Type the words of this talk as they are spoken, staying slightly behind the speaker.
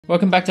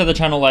Welcome back to the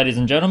channel, ladies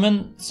and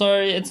gentlemen. So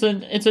it's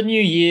a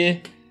new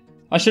year.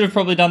 I should have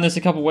probably done this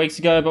a couple weeks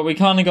ago, but we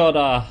kind of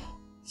got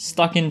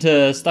stuck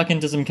into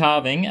some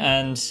carving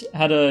and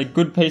had a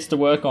good piece to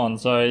work on.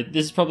 So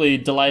this is probably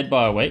delayed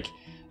by a week.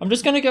 I'm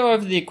just going to go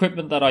over the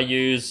equipment that I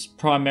use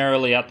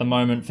primarily at the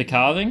moment for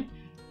carving.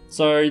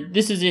 So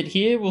this is it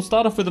here. We'll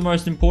start off with the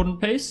most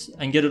important piece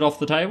and get it off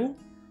the table.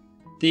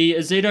 The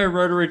Azito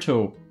rotary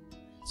tool.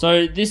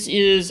 So this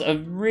is a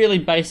really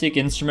basic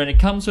instrument. It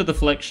comes with a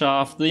flex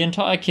shaft. The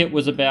entire kit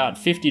was about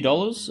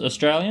 $50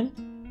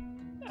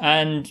 Australian.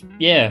 And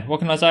yeah, what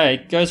can I say?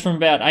 It goes from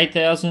about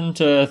 8,000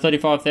 to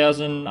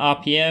 35,000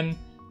 RPM.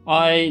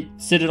 I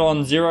set it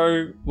on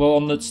zero, well,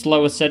 on the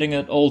slowest setting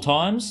at all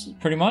times,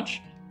 pretty much.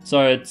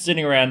 So it's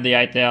sitting around the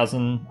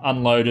 8,000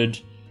 unloaded.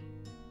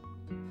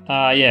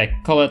 Yeah,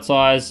 collet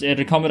size. It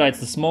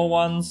accommodates the small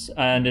ones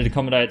and it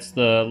accommodates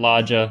the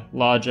larger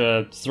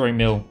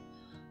 3mm.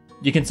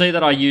 You can see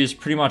that I use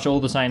pretty much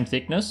all the same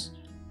thickness.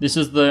 This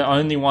is the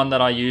only one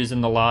that I use in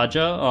the larger,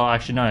 oh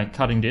actually no,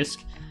 cutting disc.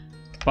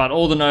 But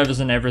all the Novas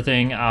and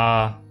everything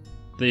are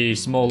the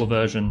smaller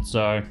version,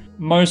 so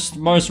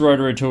most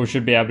rotary tools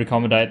should be able to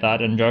accommodate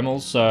that in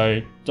Dremels,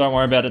 so don't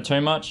worry about it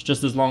too much.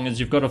 Just as long as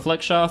you've got a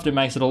flex shaft, it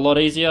makes it a lot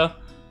easier.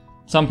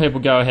 Some people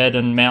go ahead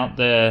and mount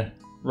their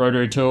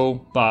rotary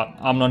tool, but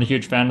I'm not a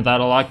huge fan of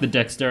that. I like the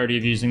dexterity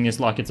of using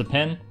this like it's a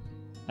pen,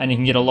 and you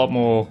can get a lot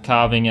more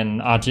carving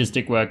and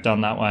artistic work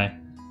done that way.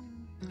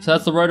 So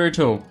that's the rotary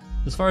tool.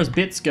 As far as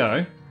bits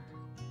go,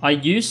 I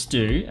used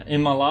to,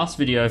 in my last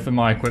video for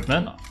my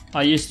equipment,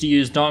 I used to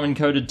use diamond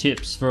coated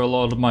tips for a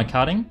lot of my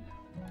cutting.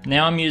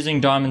 Now I'm using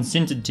diamond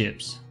sintered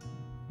tips,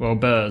 well,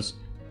 burrs.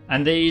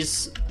 And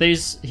these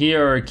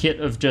here are a kit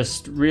of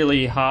just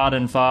really hard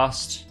and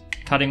fast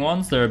cutting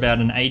ones. They're about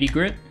an 80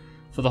 grit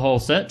for the whole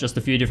set, just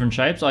a few different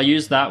shapes. I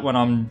use that when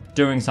I'm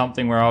doing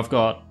something where I've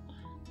got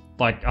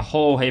like a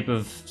whole heap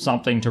of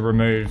something to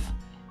remove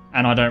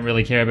and I don't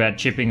really care about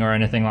chipping or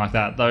anything like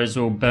that. Those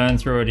will burn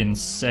through it in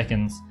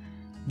seconds.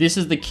 This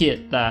is the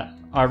kit that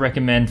I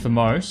recommend for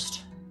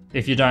most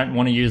if you don't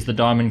want to use the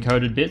diamond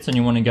coated bits and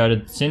you want to go to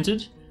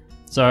sintered.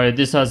 So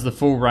this has the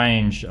full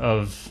range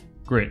of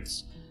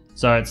grits.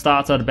 So it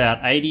starts at about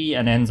 80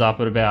 and ends up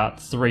at about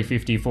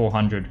 350,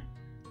 400.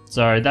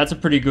 So that's a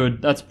pretty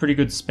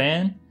good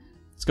span.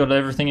 It's got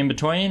everything in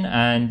between,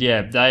 and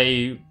yeah,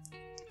 they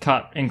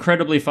cut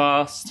incredibly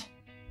fast.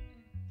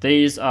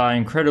 These are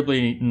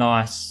incredibly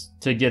nice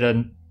to get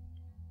a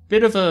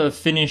bit of a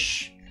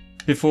finish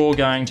before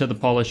going to the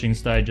polishing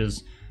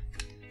stages.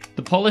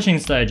 The polishing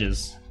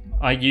stages,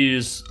 I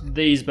use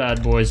these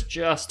bad boys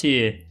just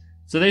here.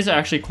 So these are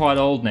actually quite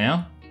old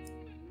now.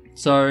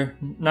 So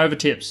Nova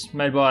tips,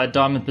 made by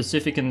Diamond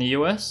Pacific in the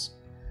US.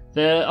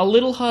 They're a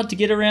little hard to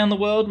get around the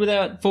world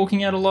without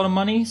forking out a lot of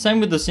money.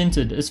 Same with the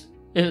sintered.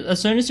 As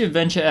soon as you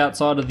venture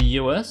outside of the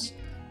US,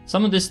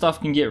 some of this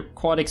stuff can get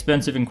quite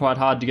expensive and quite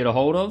hard to get a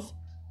hold of.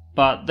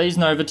 But these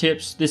Nova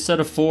tips, this set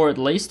of 4 at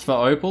least for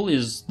Opal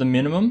is the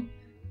minimum.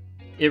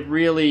 It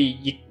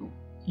really,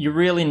 you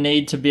really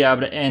need to be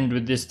able to end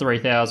with this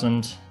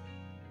 3000,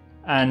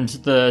 and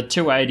the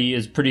 280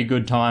 is pretty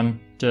good time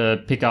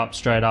to pick up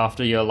straight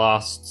after your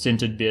last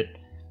sintered bit.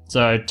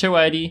 So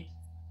 280,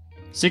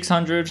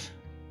 600,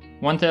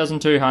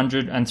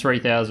 1200 and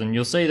 3000.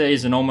 You'll see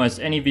these in almost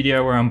any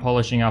video where I'm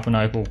polishing up an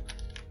Opal.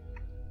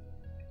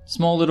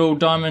 Small little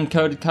diamond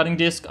coated cutting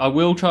disc. I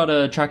will try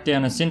to track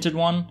down a sintered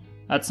one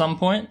at some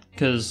point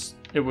because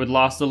it would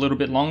last a little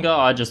bit longer.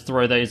 I just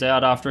throw these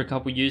out after a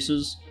couple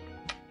uses.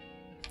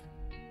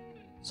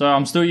 So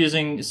I'm still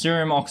using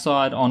cerium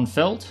oxide on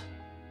felt.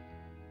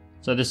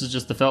 So this is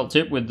just the felt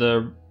tip with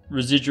the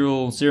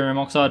residual cerium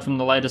oxide from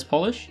the latest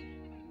polish.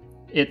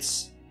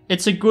 It's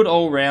a good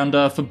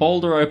all-rounder. For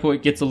boulder opal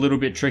it gets a little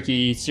bit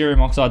tricky.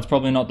 Cerium oxide's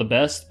probably not the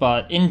best,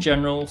 but in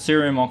general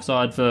cerium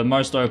oxide for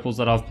most opals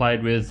that I've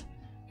played with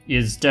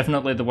is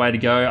definitely the way to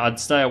go. I'd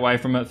stay away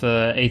from it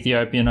for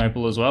Ethiopian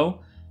opal as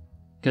well,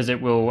 because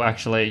it will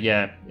actually,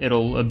 yeah,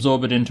 it'll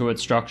absorb it into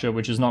its structure,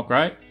 which is not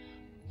great.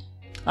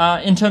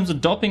 In terms of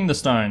dopping the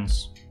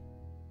stones,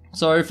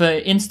 so for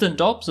instant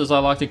dops, as I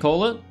like to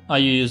call it, I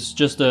use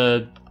just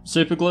a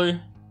super glue.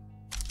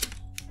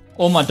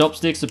 All my dop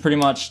sticks are pretty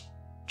much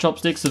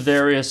chopsticks of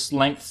various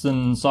lengths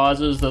and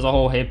sizes. There's a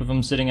whole heap of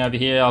them sitting over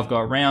here. I've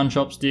got round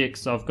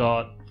chopsticks, I've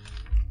got,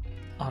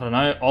 I don't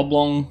know,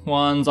 oblong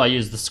ones. I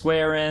use the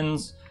square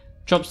ends.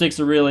 Chopsticks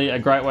are really a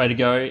great way to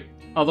go.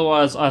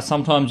 Otherwise, I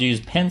sometimes use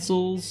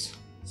pencils.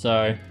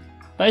 So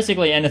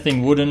basically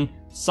anything wooden.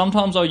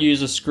 Sometimes I'll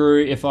use a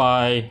screw if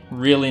I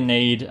really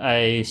need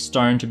a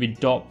stone to be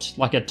dopped.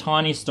 Like a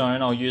tiny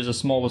stone, I'll use a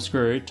smaller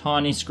screw,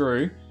 tiny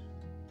screw,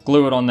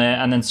 glue it on there,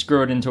 and then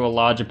screw it into a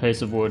larger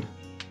piece of wood.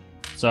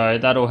 So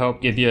that'll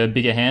help give you a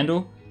bigger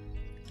handle.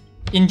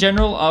 In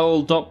general, I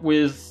will dop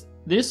with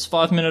this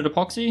 5-minute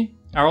epoxy,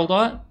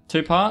 araldite,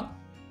 2-part.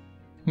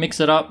 Mix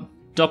it up,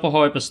 dop a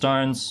whole heap of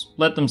stones,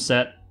 let them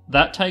set.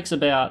 That takes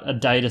about a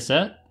day to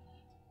set,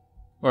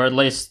 or at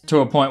least to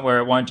a point where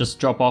it won't just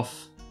drop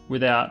off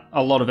without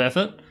a lot of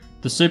effort.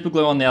 The super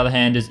glue on the other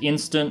hand is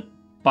instant.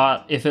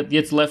 but if it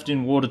gets left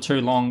in water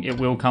too long, it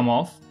will come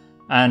off.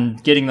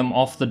 And getting them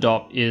off the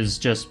dop is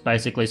just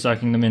basically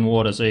soaking them in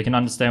water, so you can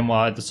understand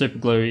why the super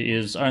glue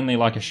is only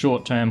like a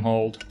short-term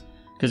hold,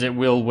 because it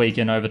will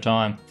weaken over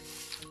time.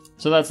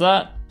 So that's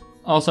that.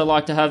 I also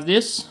like to have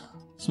this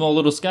small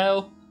little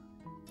scale.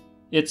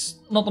 It's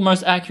not the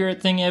most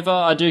accurate thing ever.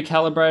 I do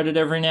calibrate it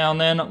every now and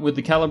then with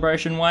the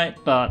calibration weight,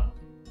 but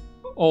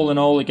all in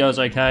all it goes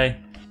okay.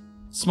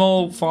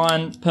 Small,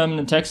 fine,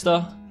 permanent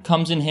texture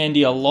comes in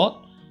handy a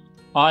lot.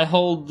 I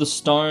hold the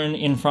stone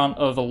in front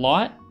of a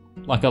light,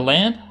 like a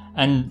lamp,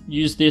 and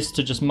use this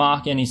to just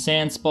mark any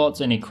sand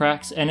spots, any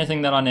cracks,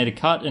 anything that I need to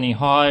cut, any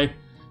high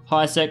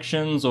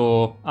sections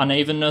or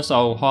unevenness.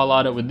 I'll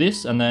highlight it with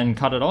this and then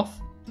cut it off.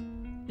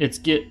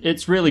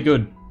 It's really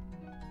good.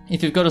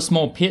 If you've got a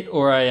small pit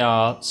or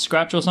a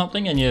scratch or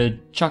something and you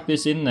chuck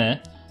this in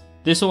there,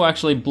 this will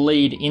actually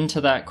bleed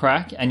into that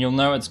crack and you'll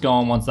know it's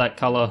gone once that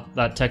color,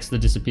 that texture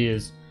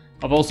disappears.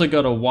 I've also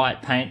got a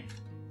white paint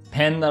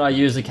pen that I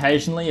use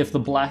occasionally if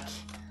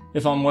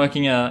I'm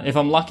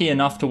lucky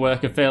enough to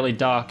work a fairly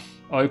dark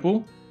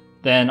opal,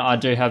 then I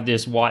do have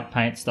this white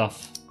paint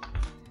stuff.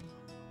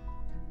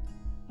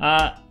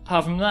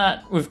 Apart from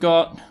that, we've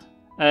got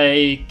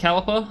a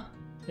caliper.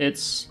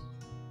 It's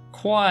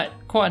quite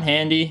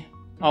handy.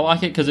 I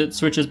like it because it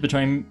switches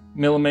between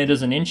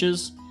millimeters and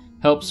inches.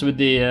 Helps with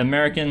the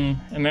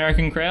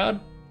American crowd.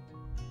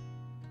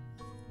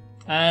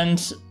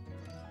 And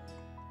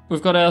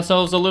we've got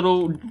ourselves a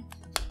little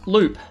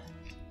loop.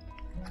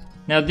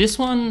 Now this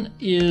one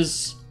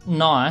is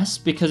nice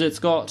because it's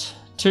got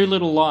two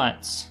little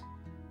lights,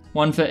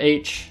 one for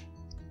each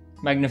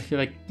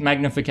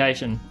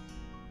magnification.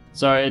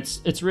 So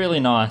it's really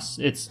nice.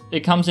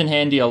 It comes in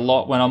handy a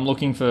lot when I'm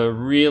looking for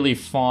really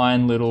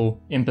fine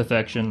little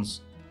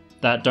imperfections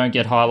that don't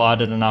get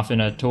highlighted enough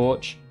in a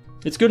torch.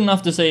 It's good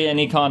enough to see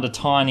any kind of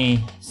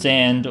tiny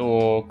sand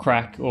or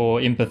crack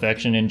or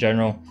imperfection in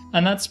general.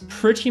 And that's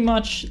pretty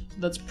much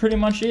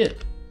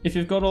it. If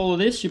you've got all of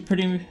this, you're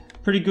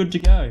pretty good to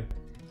go.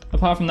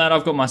 Apart from that,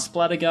 I've got my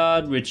splatter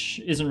guard,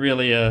 which isn't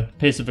really a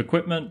piece of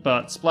equipment,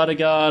 but splatter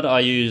guard,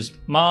 I use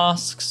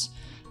masks.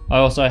 I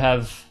also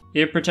have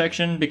ear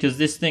protection because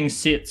this thing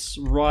sits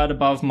right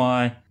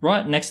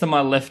next to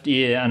my left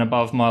ear and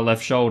above my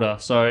left shoulder.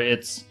 So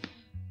it's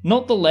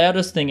not the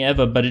loudest thing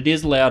ever, but it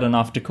is loud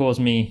enough to cause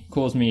me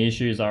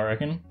issues, I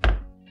reckon.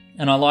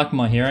 And I like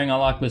my hearing, I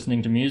like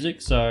listening to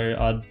music, so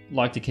I'd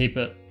like to keep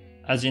it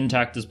as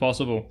intact as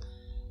possible.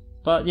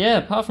 But yeah,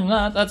 apart from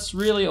that, that's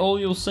really all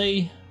you'll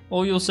see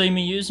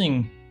me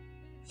using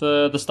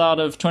for the start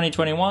of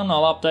 2021.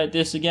 I'll update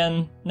this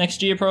again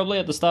next year probably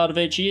at the start of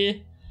each year.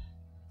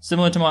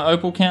 Similar to my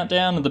opal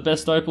countdown of the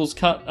best opals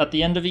cut at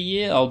the end of a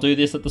year, I'll do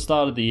this at the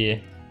start of the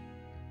year.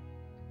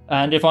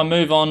 And if I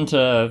move on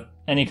to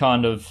any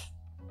kind of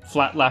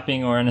flat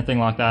lapping or anything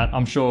like that,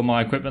 I'm sure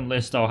my equipment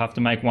list I'll have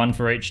to make one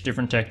for each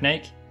different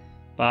technique.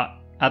 But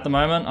at the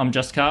moment I'm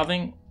just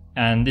carving,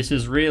 and this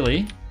is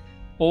really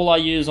all I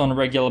use on a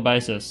regular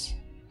basis.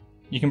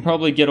 You can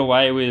probably get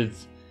away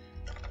with,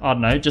 I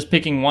don't know, just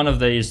picking one of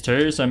these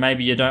two, so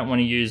maybe you don't want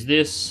to use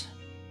this,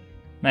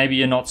 maybe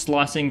you're not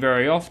slicing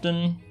very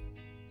often,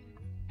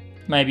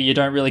 maybe you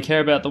don't really care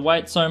about the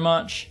weight so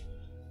much,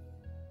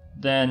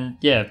 then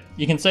yeah,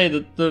 you can see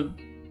that the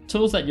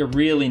tools that you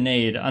really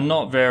need are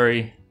not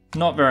very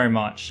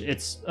much.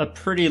 It's a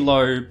pretty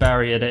low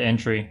barrier to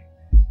entry.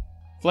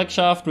 Flex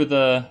shaft with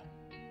a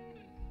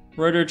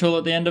rotary tool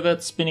at the end of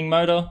it, spinning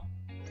motor.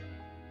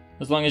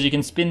 As long as you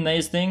can spin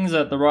these things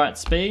at the right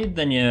speed,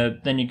 then you're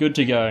good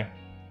to go.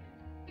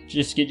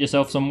 Just get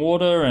yourself some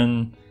water,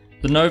 and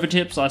the Nova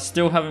tips, I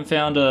still haven't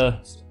found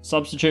a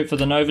substitute for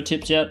the Nova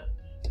tips yet.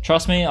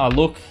 Trust me,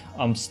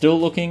 I'm still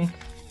looking.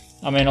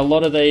 I mean, a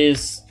lot of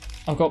these,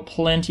 I've got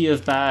plenty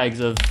of bags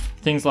of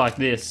things like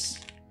this,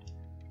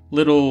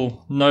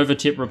 little Nova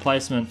tip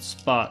replacements,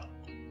 but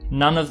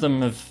none of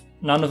them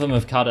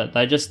have cut it.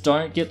 They just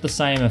don't get the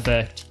same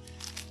effect.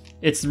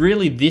 It's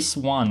really this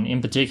one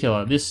in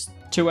particular, this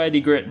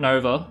 280 grit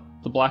Nova,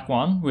 the black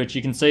one, which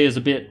you can see is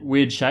a bit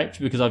weird shaped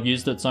because I've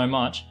used it so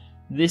much.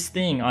 This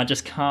thing I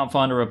just can't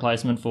find a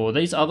replacement for.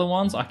 These other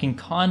ones I can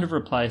kind of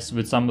replace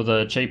with some of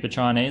the cheaper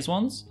Chinese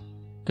ones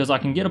because I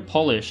can get a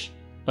polish,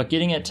 but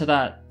getting it to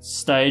that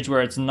stage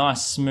where it's a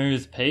nice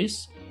smooth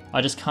piece,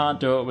 I just can't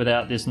do it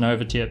without this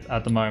Nova tip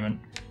at the moment.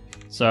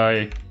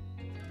 So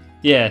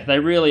yeah, they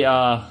really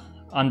are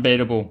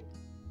unbeatable.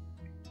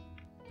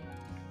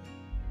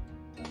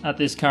 At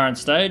this current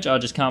stage, I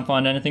just can't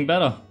find anything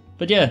better.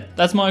 But yeah,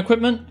 that's my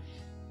equipment.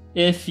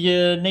 If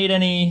you need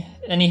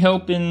any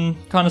help in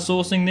kind of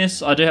sourcing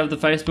this, I do have the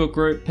Facebook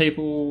group.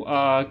 People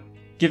are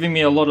giving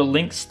me a lot of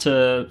links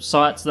to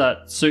sites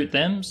that suit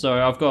them.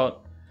 So I've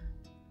got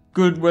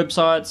good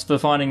websites for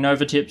finding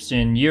Nova tips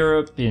in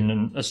Europe,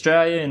 in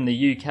Australia, in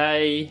the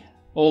UK,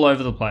 all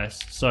over the place.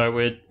 So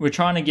we're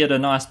trying to get a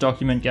nice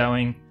document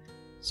going.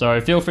 So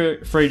feel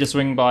free to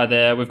swing by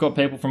there. We've got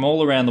people from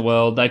all around the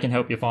world. They can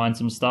help you find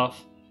some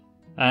stuff.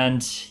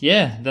 And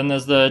yeah, then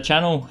there's the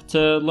channel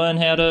to learn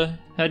how to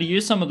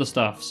use some of the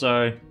stuff.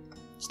 So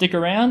stick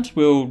around,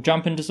 we'll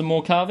jump into some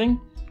more carving,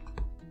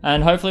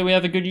 and hopefully we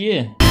have a good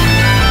year.